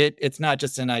 it's not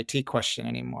just an IT question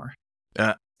anymore.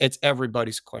 It's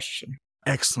everybody's question.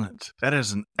 Excellent. That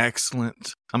is an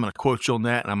excellent. I'm going to quote you on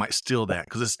that, and I might steal that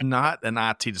because it's not an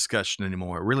IT discussion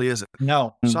anymore. It really isn't.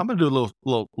 No. So I'm going to do a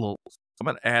little. I'm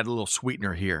going to add a little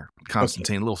sweetener here,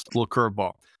 Constantine. Okay. A little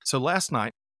curveball. So last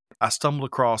night I stumbled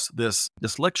across this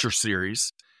lecture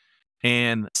series,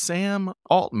 and Sam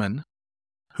Altman,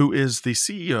 who is the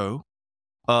CEO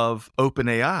of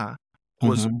OpenAI,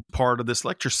 was part of this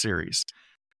lecture series.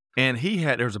 And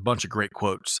there's a bunch of great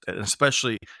quotes,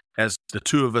 especially as the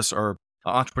two of us are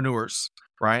entrepreneurs,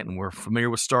 right? And we're familiar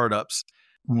with startups.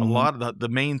 A lot of the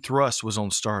main thrust was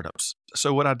on startups.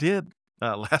 So what I did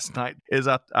last night is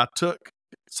I took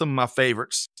some of my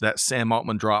favorites that Sam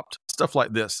Altman dropped, stuff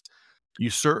like this.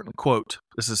 This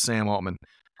is Sam Altman,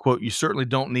 quote, you certainly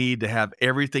don't need to have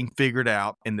everything figured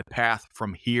out in the path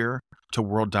from here to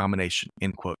world domination,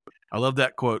 end quote. I love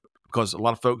that quote because a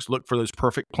lot of folks look for those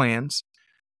perfect plans.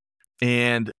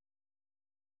 And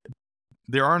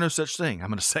there are no such thing. I'm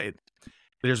going to say it.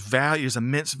 There's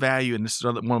immense value, and this is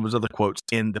one of his other quotes,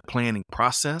 in the planning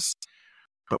process.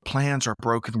 But plans are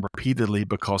broken repeatedly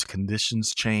because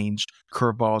conditions change,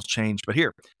 curveballs change. But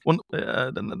here, I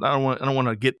don't want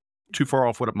to get too far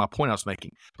off what my point I was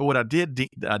making. But what I did,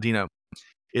 Dino,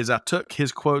 is I took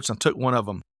his quotes, I took one of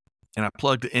them, and I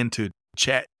plugged it into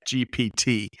Chat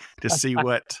GPT to see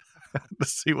what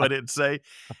it'd say.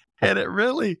 And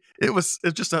it was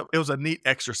a neat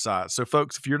exercise. So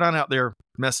folks, if you're not out there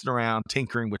messing around,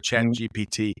 tinkering with Chat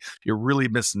GPT, you're really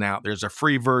missing out. There's a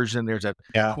free version. There's a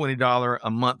 $20 a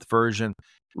month version.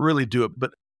 Really do it. But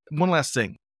one last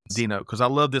thing, Dino, because I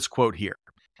love this quote here.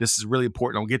 This is really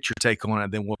important. I'll get your take on it,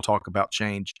 and then we'll talk about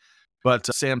change. But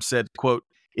Sam said, quote,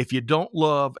 if you don't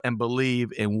love and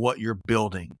believe in what you're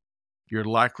building, you're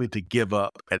likely to give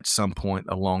up at some point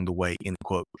along the way, end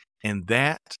quote. And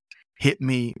that hit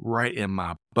me right in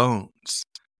my bones,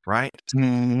 right?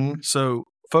 So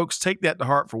folks, take that to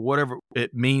heart for whatever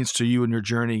it means to you in your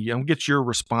journey. I'm get your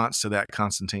response to that,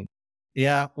 Constantine.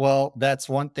 Yeah, well, that's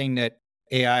one thing that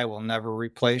AI will never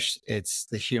replace. It's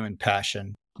the human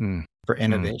passion for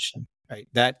innovation, right?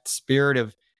 That spirit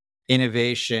of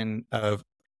innovation, of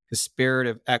the spirit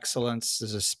of excellence,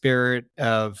 is a spirit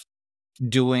of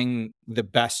doing the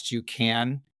best you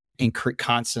can and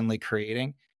constantly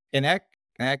creating. And that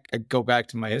I go back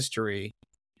to my history,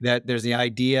 that there's the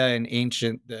idea in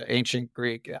the ancient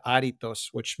Greek aritos,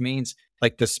 which means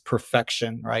like this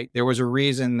perfection, right? There was a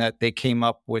reason that they came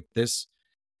up with this,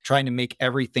 trying to make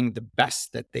everything the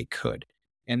best that they could.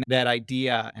 And that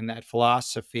idea and that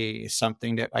philosophy is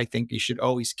something that I think you should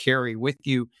always carry with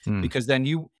you, because then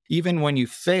even when you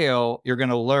fail, you're going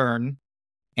to learn.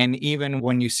 And even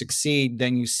when you succeed,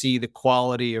 then you see the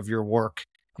quality of your work.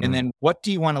 And then what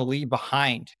do you want to leave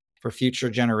behind for future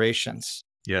generations?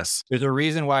 Yes. There's a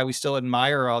reason why we still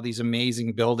admire all these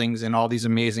amazing buildings and all these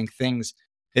amazing things.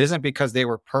 It isn't because they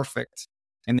were perfect,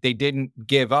 and they didn't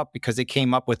give up because they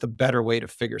came up with a better way to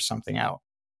figure something out.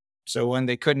 So when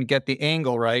they couldn't get the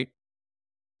angle right,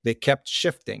 they kept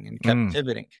shifting and kept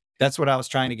pivoting. That's what I was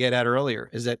trying to get at earlier,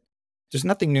 is that there's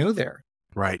nothing new there.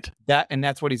 Right.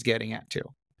 That's what he's getting at too.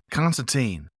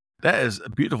 Constantine, that is a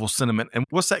beautiful sentiment. And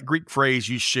what's that Greek phrase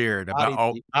you shared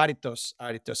about aritos?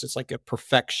 It's like a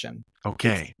perfection.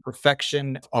 Okay. It's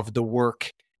perfection of the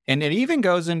work. And it even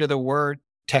goes into the word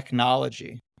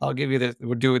technology. I'll give you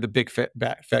we'll do the big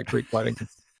fat Greek word.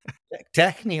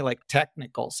 Techne, like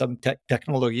technical, some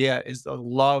technologia is the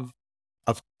love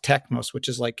of technos, which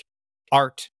is like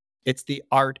art. It's the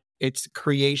art. It's the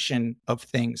creation of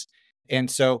things. And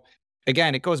so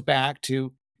again, it goes back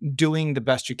to doing the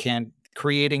best you can,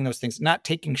 creating those things, not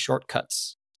taking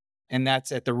shortcuts. And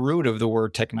that's at the root of the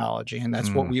word technology. And that's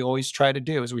what we always try to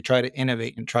do, is we try to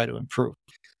innovate and try to improve.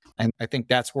 And I think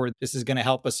that's where this is going to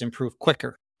help us improve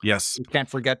quicker. Yes. You can't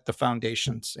forget the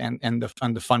foundations and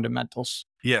the fundamentals.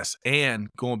 Yes. And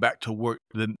going back to what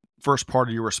the first part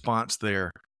of your response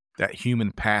there, that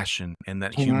human passion and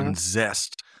that human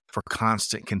zest for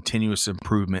constant, continuous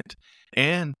improvement.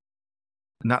 And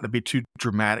not to be too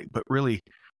dramatic, but really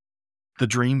the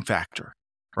dream factor,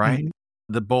 right? Mhm.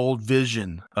 The bold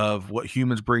vision of what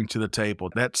humans bring to the table.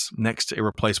 That's next to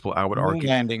irreplaceable, I would Moon argue.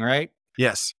 landing, right?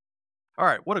 Yes. All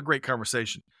right. What a great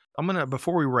conversation. I'm going to,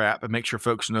 before we wrap and make sure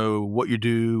folks know what you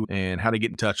do and how to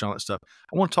get in touch, all that stuff,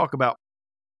 I want to talk about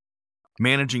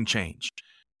managing change.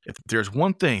 If there's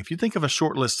one thing, if you think of a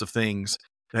short list of things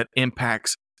that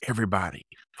impacts everybody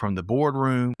from the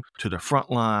boardroom to the front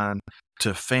line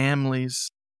to families,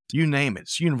 you name it,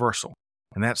 it's universal.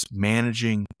 And that's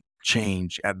managing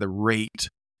change at the rate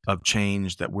of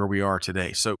change that where we are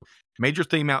today. So major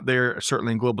theme out there,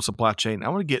 certainly in global supply chain. I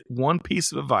want to get one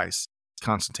piece of advice,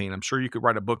 Constantine. I'm sure you could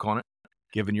write a book on it,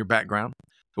 given your background.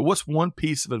 But what's one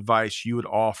piece of advice you would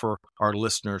offer our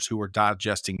listeners who are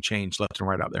digesting change left and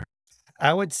right out there?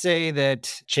 I would say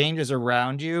that change is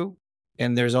around you,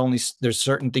 and there's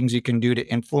certain things you can do to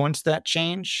influence that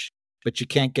change, but you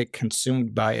can't get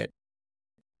consumed by it.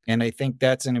 And I think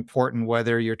that's an important,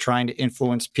 whether you're trying to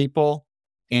influence people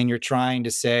and you're trying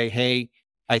to say, hey,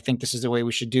 I think this is the way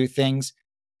we should do things.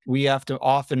 We have to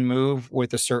often move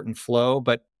with a certain flow,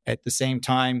 but at the same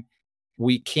time,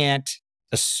 we can't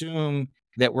assume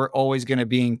that we're always going to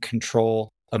be in control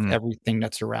of everything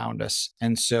that's around us.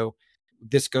 And so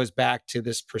this goes back to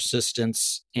this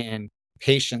persistence and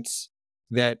patience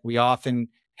that we often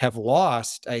have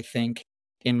lost, I think,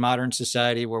 in modern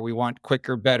society, where we want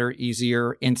quicker, better,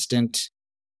 easier, instant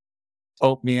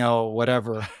oatmeal,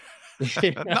 whatever.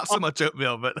 You know? Not so much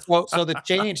oatmeal, but So the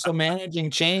change, so managing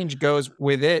change goes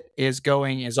with it is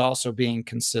also being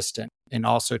consistent and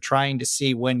also trying to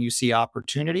see when you see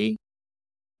opportunity.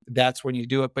 That's when you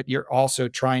do it, but you're also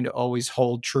trying to always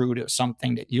hold true to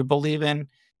something that you believe in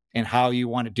and how you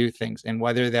want to do things. And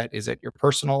whether that is at your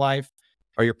personal life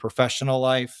or your professional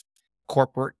life,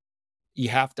 corporate, you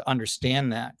have to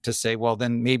understand that to say, well,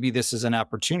 then maybe this is an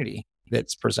opportunity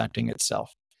that's presenting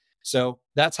itself. So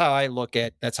that's how I look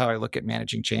at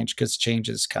managing change, because change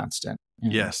is constant.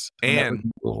 yes. We're never And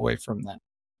gonna move away from that.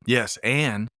 yes.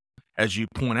 And as you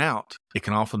point out, it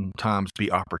can oftentimes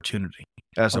be opportunity.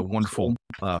 That's a wonderful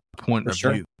point For of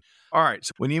sure. view. All right.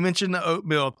 So when you mentioned the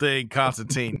oatmeal thing,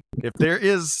 Constantine, if there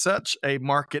is such a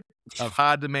market of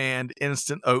high demand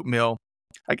instant oatmeal,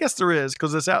 I guess there is,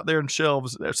 because it's out there in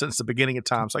shelves since the beginning of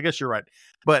time. So I guess you're right.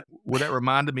 But what that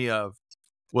reminded me of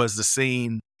was the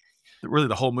scene, really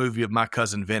the whole movie of My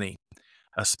Cousin Vinny,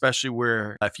 especially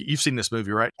where, if you've seen this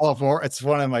movie, right? It's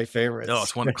one of my favorites. Oh,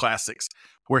 it's one of the classics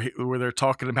where they're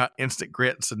talking about instant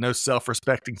grits and no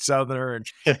self-respecting Southerner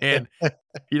and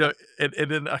you know and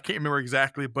then I can't remember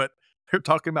exactly, but they're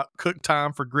talking about cook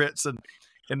time for grits and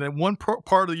then one part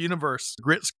of the universe,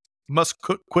 grits must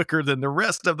cook quicker than the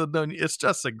rest of the. It's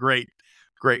just a great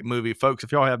movie, folks.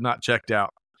 If y'all have not checked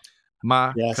out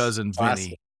My Yes, Cousin classic.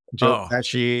 Vinny, Joe oh,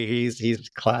 Pesci, he's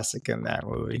classic in that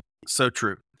movie. so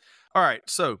true. All right,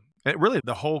 so really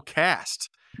the whole cast.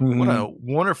 What Mhm. a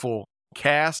wonderful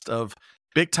cast of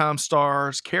big time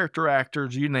stars, character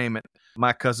actors, you name it.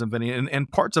 My Cousin Vinny, and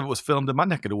parts of it was filmed in my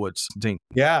neck of the woods, Dean.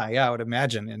 Yeah, I would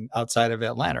imagine, and outside of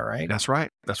Atlanta, right? That's right.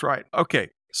 That's right. Okay,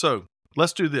 so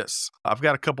let's do this. I've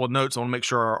got a couple of notes I want to make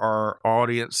sure our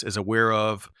audience is aware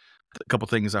of. A couple of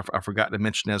things I forgot to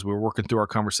mention as we were working through our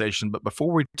conversation. But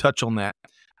before we touch on that, I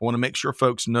want to make sure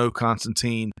folks know,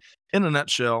 Constantine, in a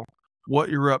nutshell, what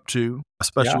you're up to,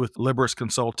 especially Yeah. with Limberakis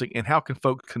Consulting, and how can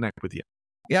folks connect with you?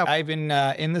 Yeah, I've been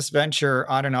in this venture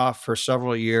on and off for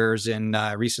several years, and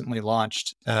recently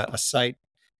launched a site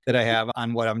that I have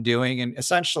on what I'm doing. And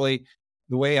essentially,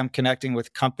 the way I'm connecting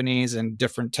with companies and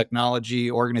different technology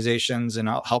organizations and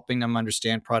helping them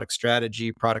understand product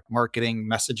strategy, product marketing,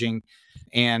 messaging.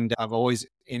 And I've always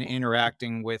in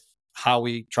interacting with how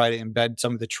we try to embed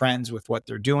some of the trends with what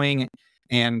they're doing.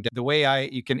 And the way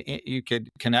you could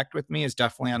connect with me is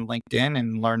definitely on LinkedIn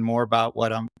and learn more about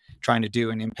what I'm trying to do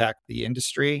and impact the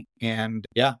industry. And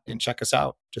and check us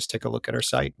out. Just take a look at our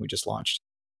site. We just launched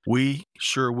We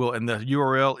sure will. And the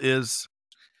URL is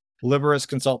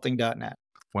liberasconsulting.net.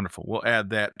 wonderful. We'll add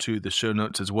that to the show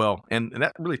notes as well. And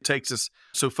that really takes us,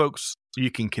 so folks, you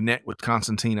can connect with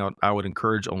Constantine. I would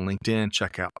encourage on LinkedIn,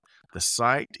 check out the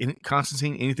site.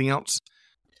 Constantine, anything else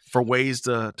for ways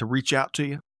to reach out to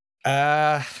you?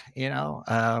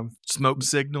 Smoke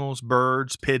signals,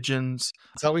 birds, pigeons.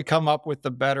 So we come up with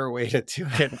the better way to do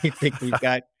it. We think we've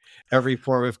got every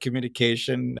form of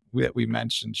communication that we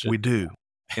mentioned. We do.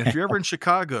 And if you're ever in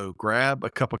Chicago, grab a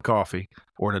cup of coffee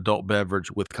or an adult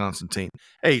beverage with Constantine.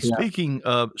 Hey, Yeah. speaking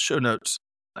of show notes,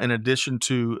 in addition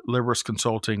to Liberis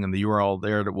Consulting and the URL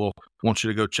there that we'll want you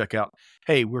to go check out.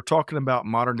 Hey, we're talking about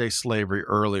modern day slavery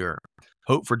earlier.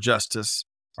 Hope for Justice,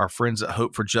 our friends at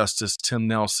Hope for Justice, Tim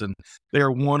Nelson, they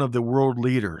are one of the world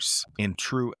leaders in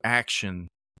true action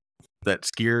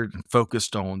that's geared and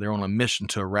focused on. They're on a mission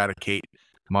to eradicate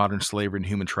modern slavery and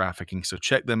human trafficking. So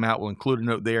check them out. We'll include a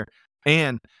note there.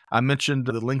 And I mentioned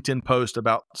the LinkedIn post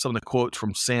about some of the quotes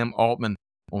from Sam Altman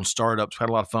on startups. We had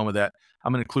a lot of fun with that.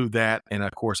 I'm going to include that. And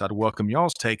of course, I'd welcome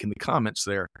y'all's take in the comments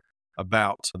there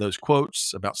about those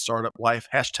quotes, about startup life,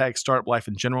 hashtag startup life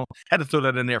in general. Had to throw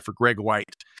that in there for Greg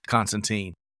White,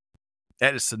 Constantine.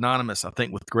 That is synonymous, I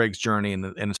think, with Greg's journey, and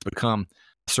it's become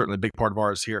certainly a big part of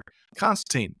ours here.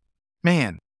 Constantine,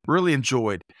 man, really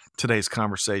enjoyed today's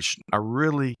conversation. I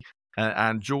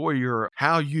enjoy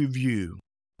how you view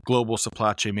global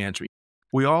supply chain management.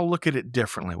 We all look at it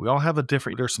differently. We all have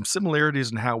there's some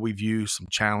similarities in how we view some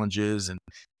challenges and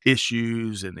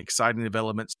issues and exciting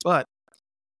developments, but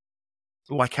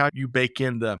like how you bake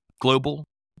in the global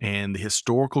and the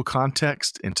historical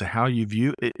context into how you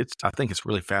view it, I think it's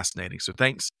really fascinating. So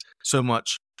thanks so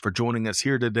much for joining us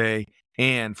here today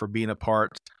and for being a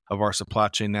part of our Supply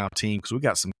Chain Now team, because we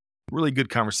got some really good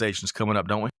conversations coming up,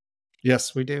 don't we?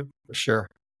 Yes, we do, for sure.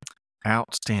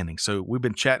 Outstanding. So we've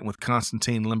been chatting with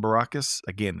Constantine Limberakis,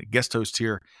 again, guest host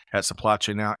here at Supply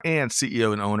Chain Now and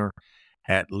CEO and owner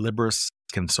at Limberakis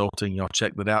Consulting. Y'all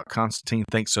check that out. Constantine,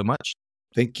 thanks so much.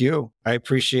 Thank you. I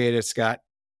appreciate it, Scott.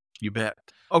 You bet.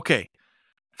 Okay,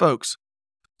 folks,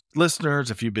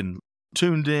 listeners, if you've been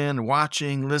tuned in,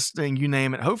 watching, listening, you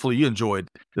name it, hopefully you enjoyed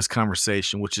this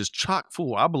conversation, which is chock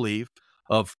full, I believe,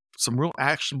 of some real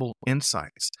actionable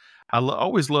insights. I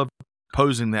always love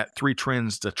posing that 3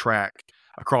 trends to track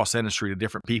across industry to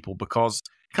different people, because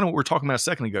kind of what we were talking about a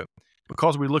second ago,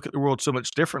 because we look at the world so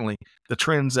much differently, the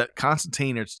trends that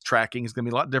Constantine is tracking is going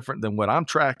to be a lot different than what I'm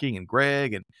tracking, and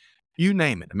Greg, and you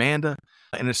name it, Amanda.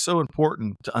 And it's so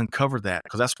important to uncover that,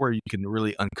 because that's where you can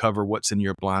really uncover what's in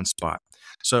your blind spot.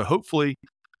 So hopefully,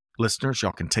 listeners,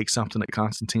 y'all can take something that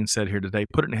Constantine said here today,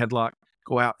 put it in a headlock,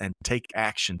 go out and take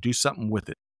action, do something with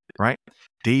it, right?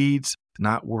 Deeds,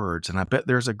 not words. And I bet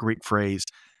there's a Greek phrase,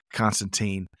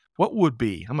 Constantine. What would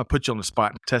be, I'm going to put you on the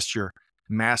spot and test your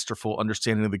masterful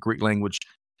understanding of the Greek language.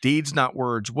 Deeds, not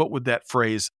words. What would that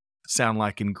phrase sound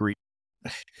like in Greek?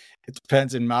 It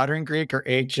depends, in modern Greek or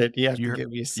ancient. You have to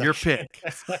give me a second. Your pick.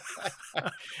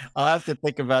 I'll have to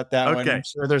think about that one. Okay. I'm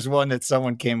sure there's one that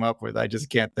someone came up with. I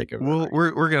just can't think of it. Well,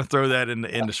 we're going to throw that in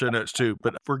the show notes too.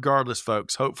 But regardless,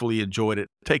 folks, hopefully you enjoyed it.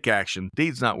 Take action.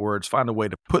 Deeds, not words. Find a way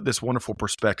to put this wonderful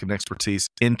perspective and expertise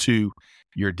into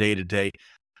your day-to-day.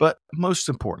 But most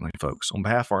importantly, folks, on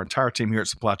behalf of our entire team here at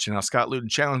Supply Chain Now, Scott Luton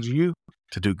challenging you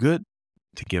to do good,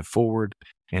 to give forward,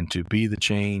 and to be the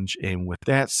change. And with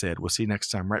that said, we'll see you next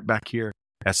time right back here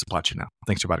at Supply Chain Now.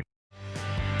 Thanks, everybody.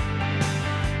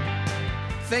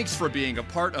 Thanks for being a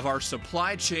part of our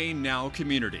Supply Chain Now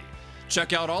community.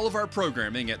 Check out all of our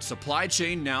programming at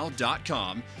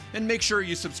supplychainnow.com, and make sure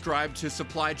you subscribe to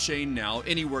Supply Chain Now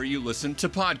anywhere you listen to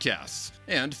podcasts.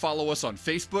 And follow us on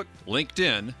Facebook,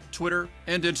 LinkedIn, Twitter,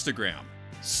 and Instagram.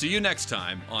 See you next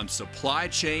time on Supply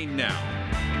Chain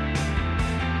Now.